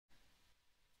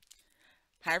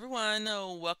Hi everyone,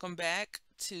 welcome back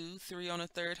to Three on a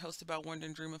Third, hosted by Wonder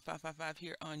and Dream of 555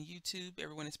 here on YouTube.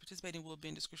 Everyone is participating will be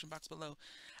in the description box below.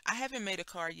 I haven't made a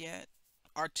card yet,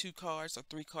 or two cards, or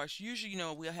three cards. Usually,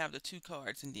 we'll have the two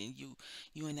cards, and then you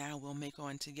and I will make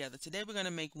one together. Today we're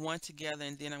gonna make one together,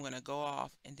 and then I'm gonna go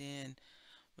off, and then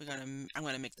I'm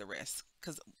gonna make the rest,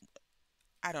 cause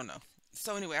I don't know.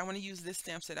 So anyway, I want to use this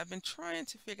stamp set. I've been trying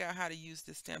to figure out how to use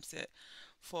this stamp set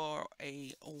for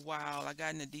a while. I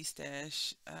got in a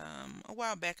D-stash a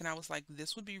while back, and I was like,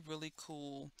 this would be really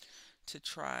cool to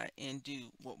try and do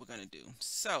what we're gonna do.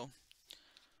 So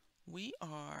we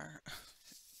are.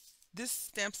 This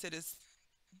stamp set is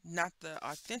not the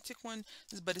authentic one,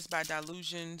 but it's by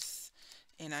Dylusions,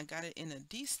 and I got it in a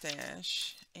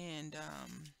D-stash. And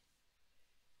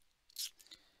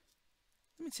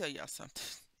let me tell y'all something.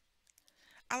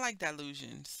 I like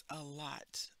Dylusions a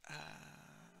lot.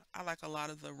 I like a lot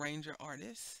of the Ranger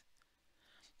artists,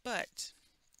 but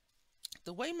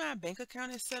the way my bank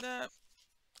account is set up,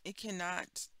 it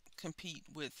cannot compete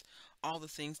with all the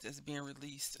things that's being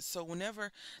released. So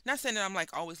whenever, not saying that I'm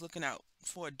like always looking out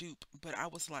for a dupe, but I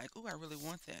was like, oh, I really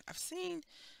want that. I've seen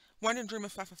Wonder Dreamer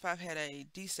 555 had a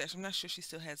D stash. I'm not sure she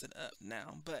still has it up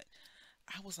now, but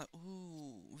I was like,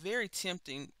 ooh, very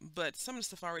tempting. But some of the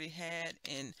stuff I already had,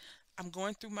 and I'm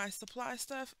going through my supply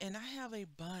stuff, and I have a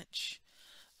bunch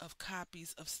of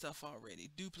copies of stuff already,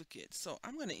 duplicates. So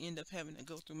I'm going to end up having to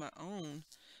go through my own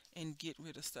and get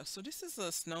rid of stuff. So this is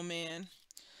a snowman.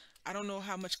 I don't know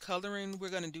how much coloring we're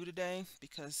going to do today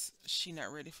because she's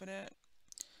not ready for that.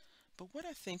 But what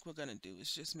I think we're going to do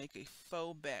is just make a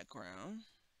faux background.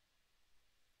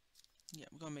 Yeah,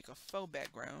 we're going to make a faux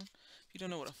background. If you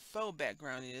don't know what a faux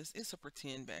background is, it's a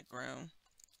pretend background.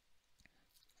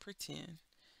 Pretend.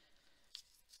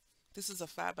 This is a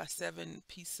 5x7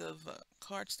 piece of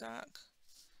cardstock.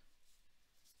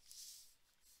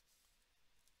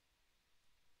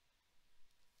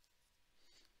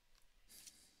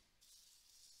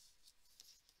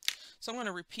 So I'm going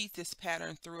to repeat this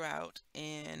pattern throughout,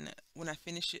 and when I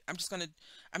finish it,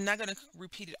 I'm not going to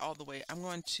repeat it all the way. I'm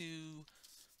going to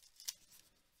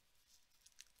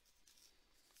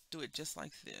do it just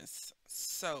like this.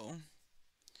 So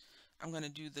I'm going to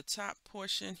do the top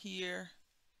portion here.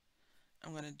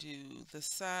 I'm going to do the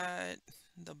side,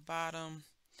 the bottom,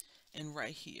 and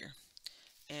right here.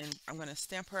 And I'm going to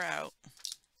stamp her out,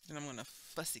 and I'm going to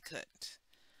fussy cut.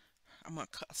 I'm going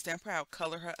to stamp her out,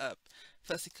 color her up,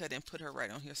 fussy cut, and put her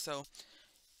right on here. So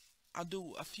I'll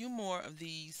do a few more of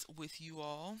these with you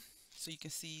all so you can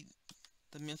see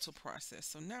the mental process.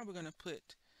 So now we're going to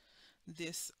put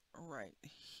this right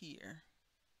here.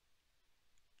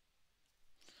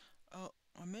 Oh,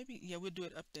 or maybe, yeah, we'll do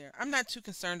it up there. I'm not too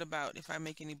concerned about if I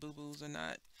make any boo-boos or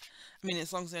not. I mean,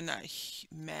 as long as they're not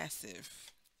massive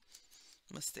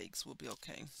mistakes, we'll be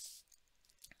okay.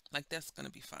 Like, that's going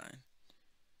to be fine.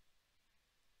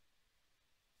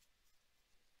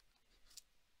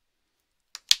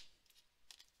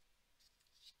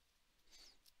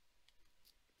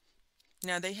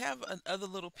 Now, they have other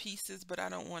little pieces, but I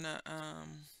don't want to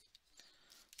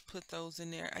put those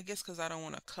in there. I guess because I don't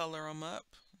want to color them up.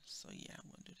 So, yeah,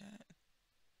 we'll do that.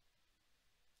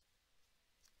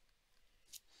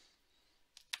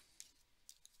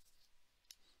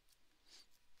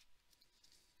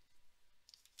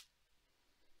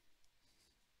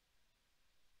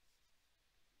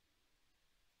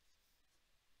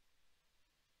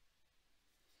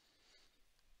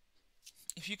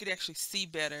 If you could actually see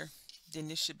better, then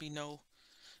this should be no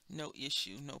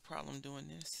issue, no problem doing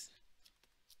this.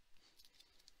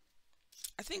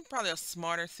 I think probably a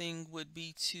smarter thing would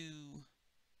be to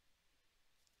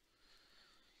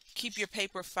keep your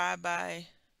paper 5 by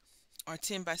or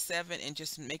 10 by 7 and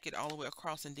just make it all the way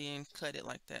across and then cut it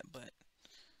like that. But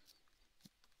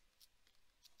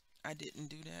I didn't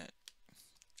do that.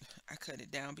 I cut it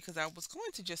down because I was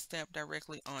going to just stamp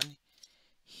directly on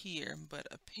here, but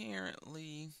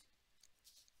apparently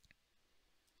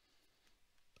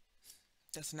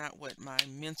that's not what my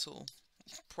mental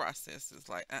process is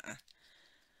like.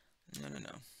 No, no,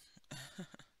 no.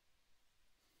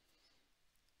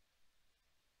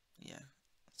 Yeah.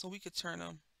 So we could turn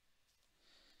them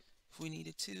if we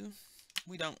needed to.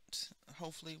 We don't.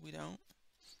 Hopefully we don't.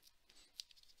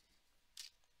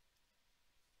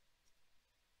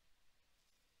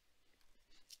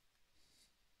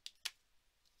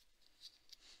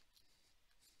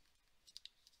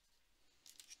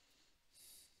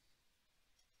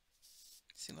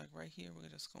 See, like right here, we're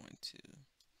just going to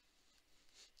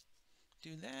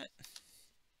do that.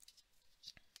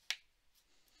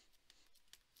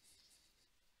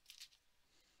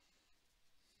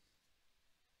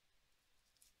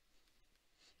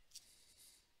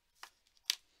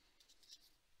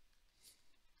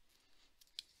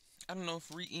 I don't know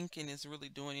if re-inking is really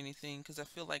doing anything because I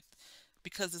feel like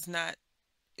because it's not,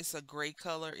 it's a gray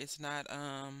color, it's not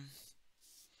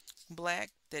black,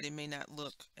 that it may not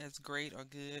look as great or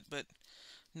good, but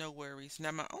no worries.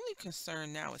 Now my only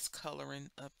concern now is coloring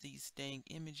up these dang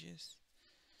images.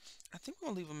 I think we're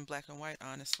gonna leave them in black and white,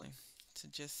 honestly, to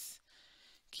just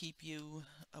keep you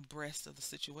abreast of the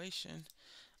situation.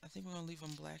 I think we're gonna leave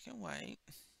them black and white.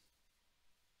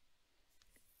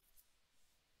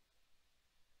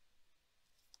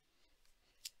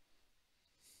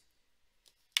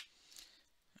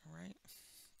 All right.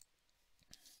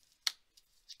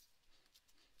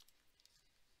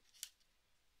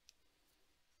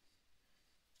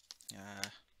 Uh,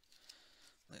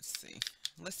 let's see.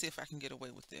 Let's see if I can get away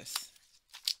with this.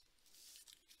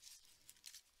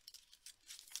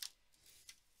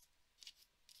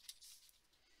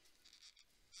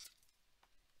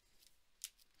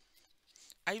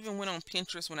 I even went on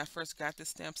Pinterest when I first got this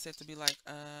stamp set to be like,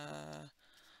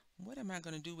 what am I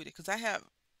going to do with it? Because I have,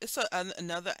 it's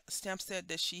another stamp set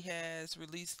that she has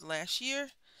released last year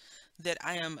that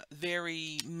I am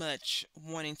very much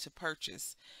wanting to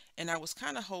purchase. And I was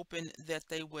kind of hoping that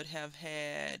they would have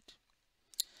had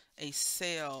a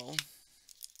sale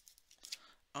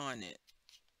on it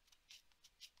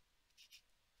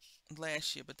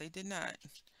last year, but they did not.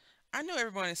 I know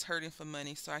everyone is hurting for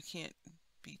money, so I can't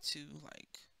be too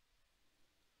like,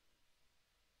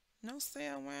 no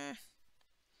sale, man.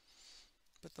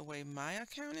 But the way my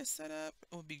account is set up,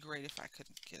 it would be great if I could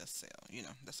get a sale. You know,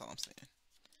 that's all I'm saying.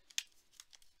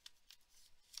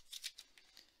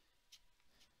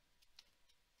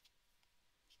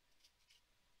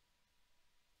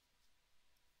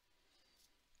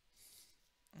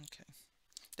 Okay.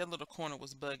 That little corner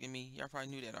was bugging me. Y'all probably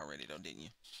knew that already though, didn't you?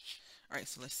 All right,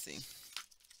 so let's see.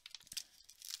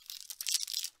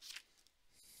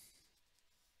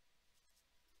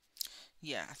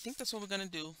 Yeah, I think that's what we're going to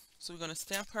do. So we're going to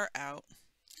stamp her out,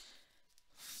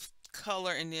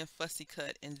 color, and then fussy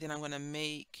cut. And then I'm going to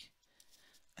make,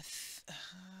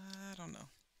 I don't know.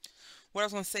 What I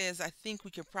was going to say is I think we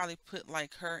could probably put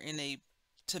like her in a,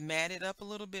 to mat it up a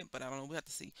little bit, but I don't know. We'll have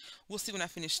to see. We'll see when I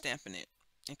finish stamping it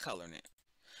and coloring it.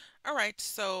 All right,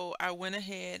 so I went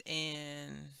ahead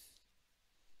and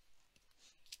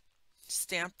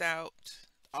stamped out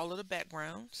all of the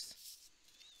backgrounds.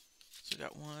 So we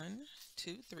got 1,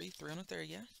 2, 3, 3 on the third,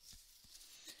 yeah.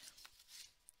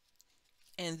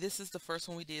 And this is the first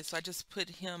one we did. So I just put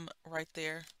him right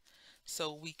there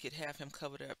so we could have him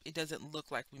covered up. It doesn't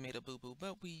look like we made a boo-boo,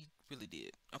 but we really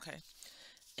did. Okay.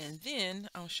 And then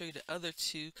I'll show you the other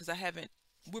two because I haven't,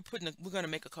 we're going to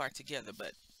make a card together,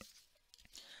 but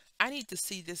I need to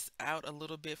see this out a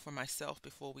little bit for myself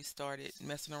before we started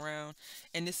messing around.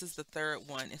 And this is the third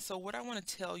one. And so what I want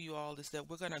to tell you all is that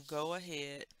we're going to go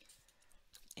ahead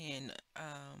and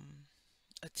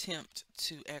attempt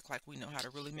to act like we know how to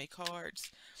really make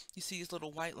cards. You see these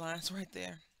little white lines right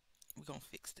there? We're going to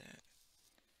fix that.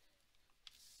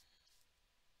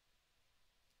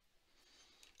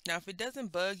 Now, if it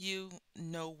doesn't bug you,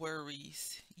 no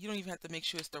worries. You don't even have to make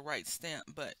sure it's the right stamp,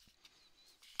 but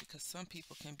because some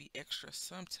people can be extra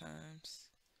sometimes,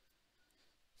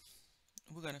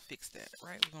 we're going to fix that,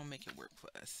 right? We're going to make it work for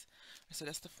us. So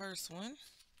that's the first one.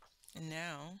 And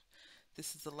now,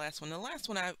 this is the last one. The last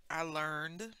one I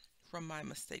learned from my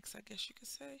mistakes, I guess you could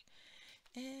say.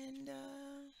 And,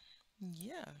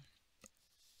 yeah.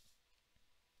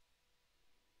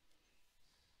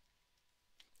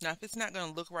 Now, if it's not going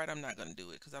to look right, I'm not going to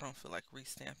do it because I don't feel like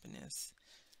restamping this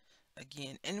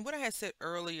again. And what I had said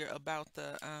earlier about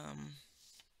the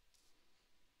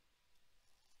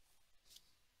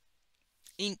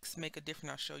inks make a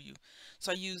difference, I'll show you.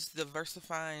 So I use the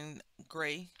VersaFine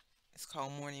Gray. It's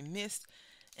called Morning Mist.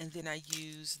 And then I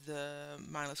use the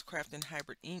Mindless Crafting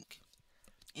Hybrid Ink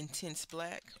Intense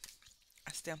Black.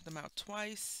 I stamped them out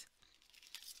twice.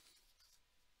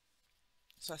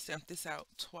 So I stamped this out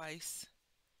twice.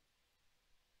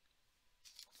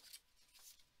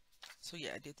 So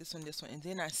yeah, I did this one, and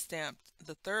then I stamped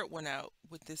the third one out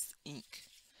with this ink.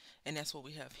 And that's what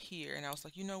we have here. And I was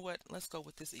like, you know what? Let's go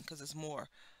with this ink because it's more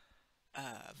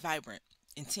vibrant,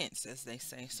 intense, as they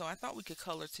say. So I thought we could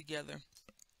color together.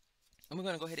 And we're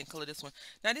going to go ahead and color this one.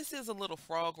 Now, this is a little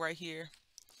frog right here.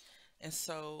 And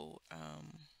so I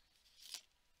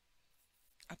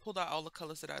pulled out all the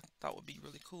colors that I thought would be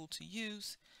really cool to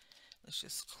use. Let's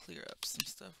just clear up some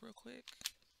stuff real quick.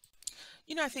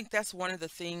 You know, I think that's one of the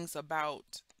things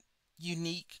about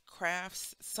unique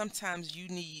crafts. Sometimes you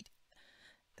need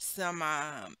some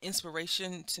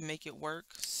inspiration to make it work.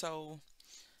 So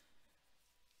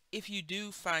if you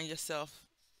do find yourself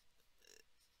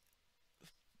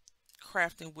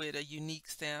crafting with a unique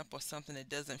stamp or something that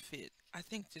doesn't fit, I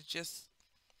think that just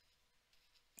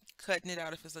cutting it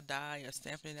out if it's a die or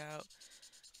stamping it out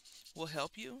will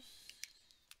help you.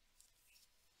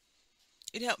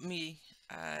 It helped me.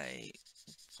 I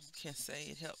can say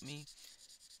it helped me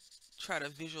try to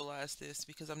visualize this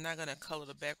because I'm not going to color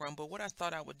the background. But what I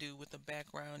thought I would do with the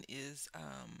background is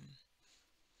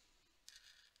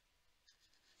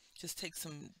just take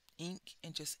some ink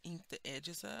and just ink the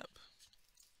edges up.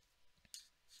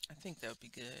 I think that would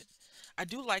be good. I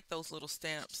do like those little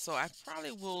stamps, so I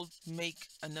probably will make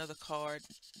another card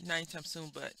not anytime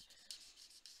soon, but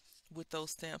with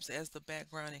those stamps as the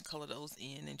background and color those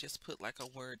in and just put like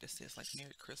a word that says like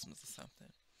Merry Christmas or something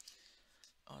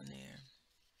on there.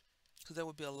 Because there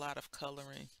would be a lot of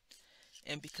coloring.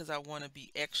 And because I want to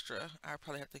be extra, I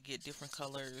probably have to get different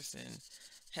colors and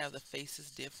have the faces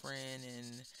different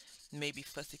and maybe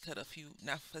fussy cut a few,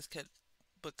 not fussy cut,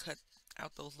 but cut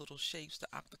out those little shapes, the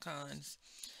octagons,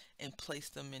 and place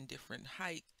them in different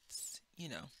heights,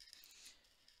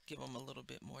 give them a little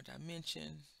bit more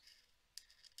dimension.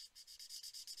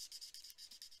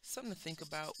 Something to think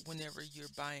about whenever you're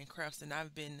buying crafts. And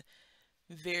I've been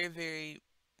very, very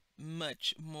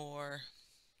much more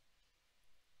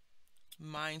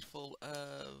mindful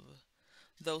of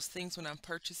those things when I'm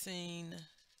purchasing.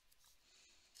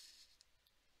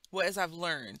 Well, as I've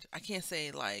learned, I can't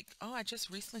say like, oh, I just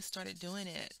recently started doing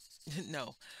it.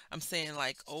 No, I'm saying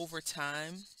like over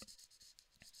time,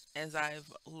 as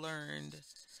I've learned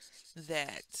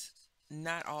that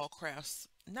not all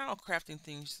crafting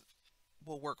things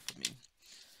will work for me.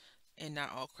 And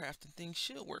not all crafting things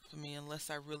should work for me unless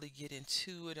I really get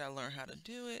into it. I learn how to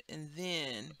do it, and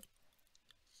then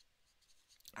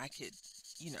I could,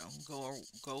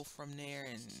 go from there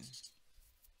and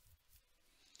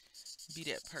be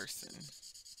that person.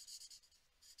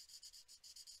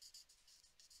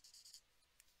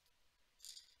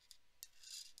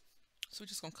 So we're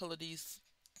just gonna color these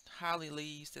holly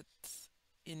leaves that's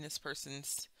in this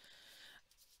person's.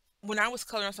 When I was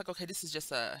coloring, I was like, okay, this is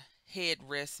just a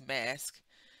headrest mask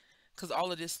because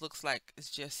all of this looks like it's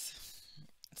just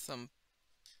some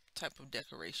type of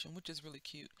decoration, which is really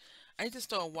cute. I need to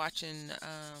start watching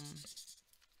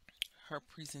her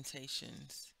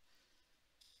presentations.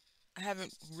 I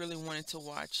haven't really wanted to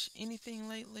watch anything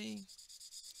lately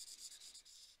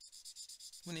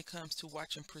when it comes to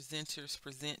watching presenters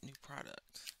present new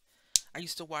products. I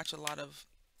used to watch a lot of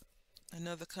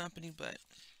another company, but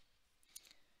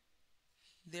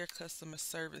their customer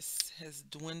service has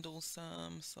dwindled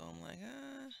some. So I'm like,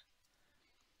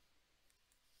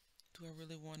 do I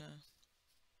really want to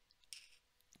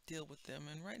deal with them?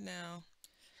 And right now,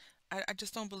 I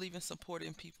just don't believe in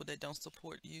supporting people that don't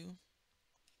support you.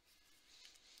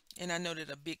 And I know that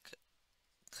a big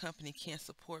company can't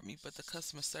support me, but the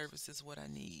customer service is what I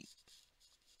need.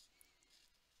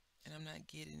 And I'm not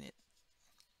getting it.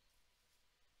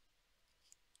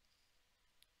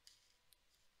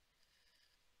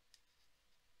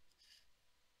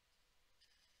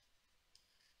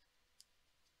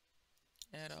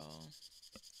 At all.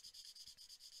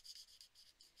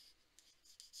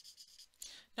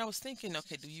 Now I was thinking,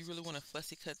 okay, do you really want to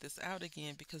fussy cut this out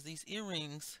again? Because these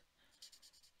earrings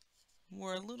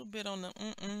were a little bit on the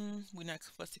we're not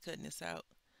fussy cutting this out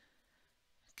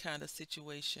kind of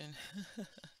situation.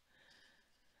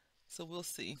 So we'll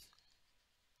see.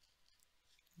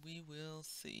 We will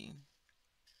see.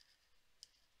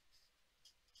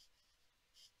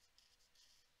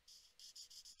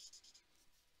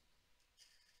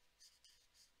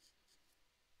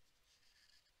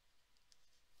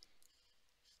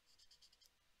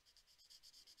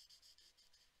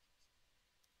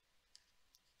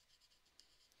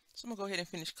 So I'm gonna go ahead and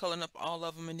finish coloring up all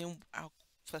of them and then I'll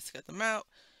fussy cut them out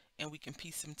and we can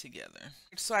piece them together.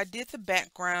 So I did the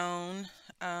background.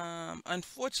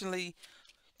 Unfortunately,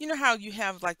 you know how you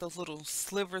have like those little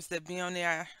slivers that be on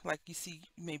there? Like you see,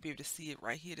 you may be able to see it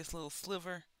right here, this little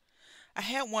sliver. I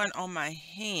had one on my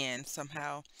hand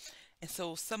somehow, and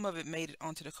so some of it made it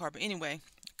onto the card. But anyway,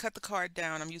 cut the card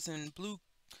down. I'm using blue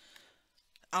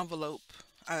envelope,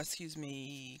 excuse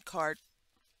me, card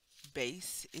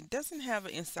base. It doesn't have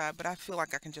an inside, but I feel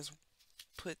like I can just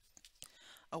put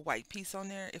a white piece on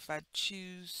there if I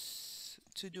choose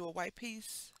to do a white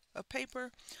piece of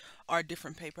paper or a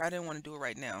different paper. I didn't want to do it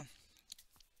right now.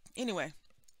 Anyway,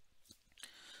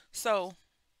 so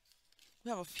we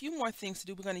have a few more things to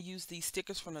do. We're going to use these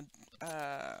stickers from the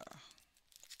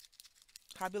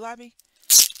Hobby Lobby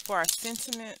for our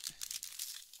sentiment.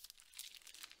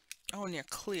 Oh, and they're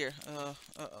clear.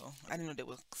 Uh-oh. I didn't know they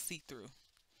were see-through.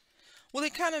 Well,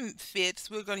 it kind of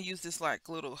fits. We're going to use this like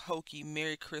little hokey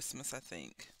Merry Christmas, I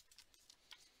think.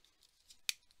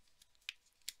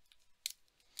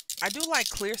 I do like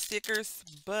clear stickers,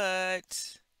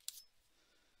 but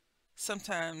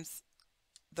sometimes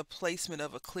the placement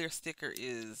of a clear sticker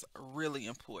is really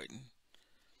important.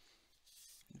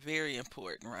 Very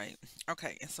important, right?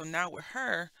 Okay, and so now with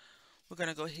her, we're going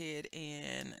to go ahead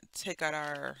and take out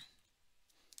our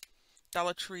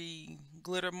Dollar Tree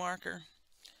glitter marker,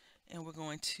 and we're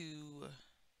going to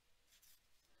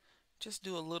just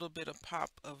do a little bit of pop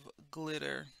of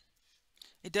glitter.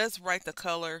 It does write the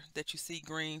color that you see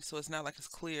green, so it's not like it's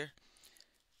clear.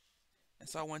 And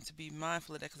so I want to be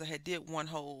mindful of that because I had did one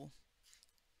whole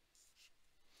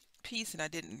piece and I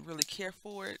didn't really care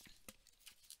for it.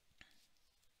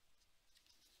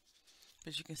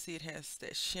 But you can see it has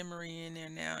that shimmery in there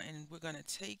now, and we're going to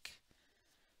take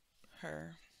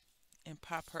her and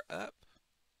pop her up,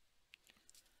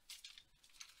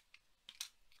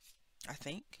 I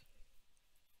think.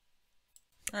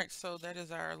 All right, so that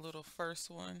is our little first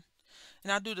one.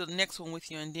 And I'll do the next one with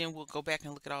you, and then we'll go back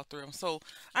and look at all three of them. So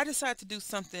I decided to do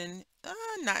something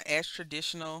not as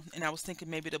traditional, and I was thinking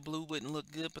maybe the blue wouldn't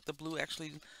look good, but the blue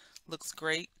actually looks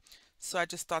great. So I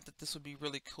just thought that this would be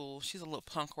really cool. She's a little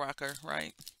punk rocker,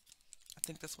 right? I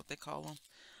think that's what they call them,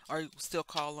 or still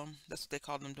call them. That's what they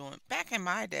called them doing back in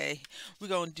my day. We're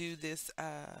gonna do this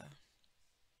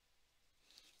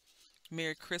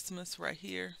Merry Christmas right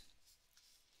here.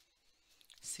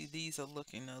 See, these are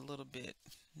looking a little bit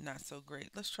not so great.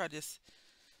 Let's try this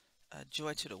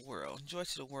Joy to the World. Joy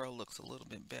to the World looks a little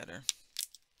bit better.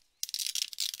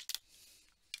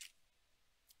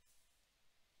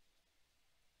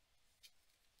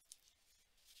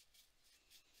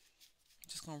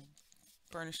 Just gonna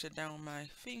burnish it down my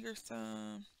finger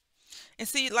some. And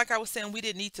see, like I was saying, we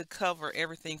didn't need to cover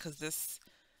everything because this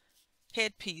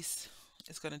headpiece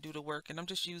is going to do the work. And I'm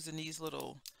just using these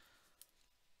little,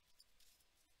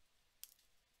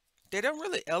 they don't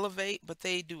really elevate, but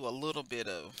they do a little bit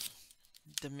of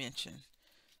dimension.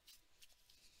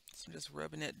 So I'm just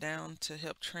rubbing it down to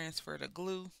help transfer the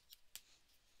glue.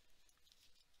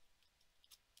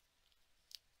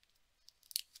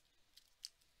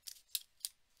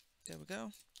 There we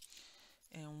go.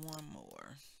 And one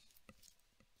more.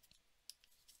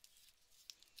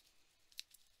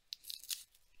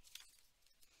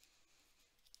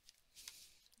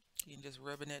 You can just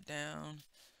rubbing it down.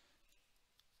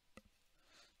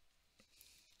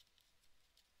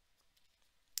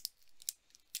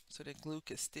 So the glue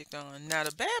can stick on. Now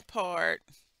the bad part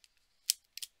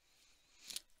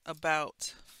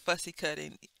about fussy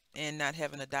cutting and not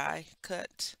having a die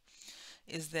cut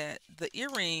is that the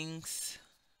earrings,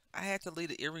 I had to leave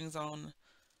the earrings on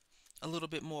a little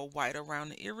bit more white around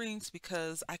the earrings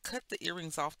because I cut the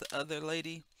earrings off the other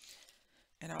lady,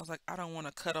 and I was like, I don't want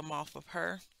to cut them off of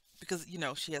her because, you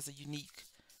know, she has a unique,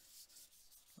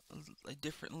 a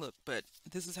different look, but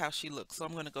this is how she looks. So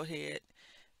I'm going to go ahead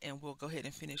and we'll go ahead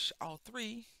and finish all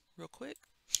three real quick.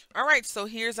 All right, so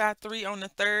here's our three on the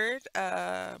third.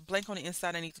 Blank on the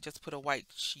inside, I need to just put a white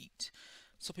sheet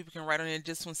so people can write on it.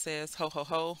 This one says ho ho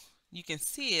ho. You can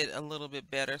see it a little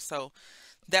bit better, so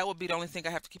that would be the only thing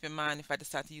I have to keep in mind if I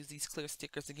decide to use these clear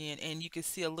stickers again. And you can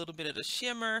see a little bit of the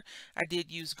shimmer. I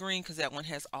did use green because that one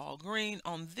has all green.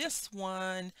 On this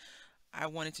one, I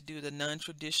wanted to do the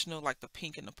non-traditional, like the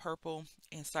pink and the purple,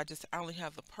 and so I only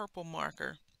have the purple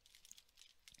marker,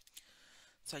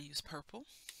 so I use purple.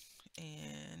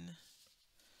 And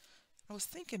I was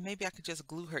thinking maybe I could just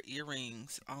glue her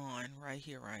earrings on right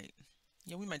here, right?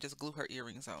 Yeah, we might just glue her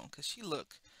earrings on because she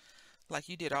look like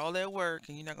you did all that work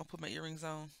and you're not going to put my earrings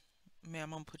on. Ma'am, I'm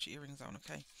going to put your earrings on,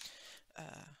 okay? I'm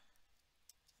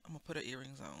going to put her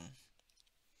earrings on.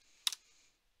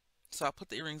 So I put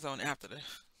the earrings on after the...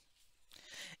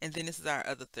 And then this is our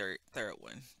other third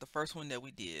one. The first one that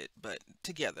we did, but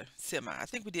together, semi. I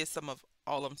think we did some of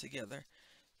all of them together.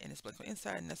 And it's blank on the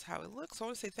inside, and that's how it looks. So I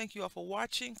want to say thank you all for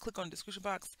watching. Click on the description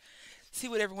box. See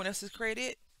what everyone else has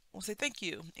created. I want to say thank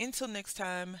you. Until next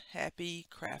time, happy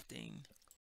crafting.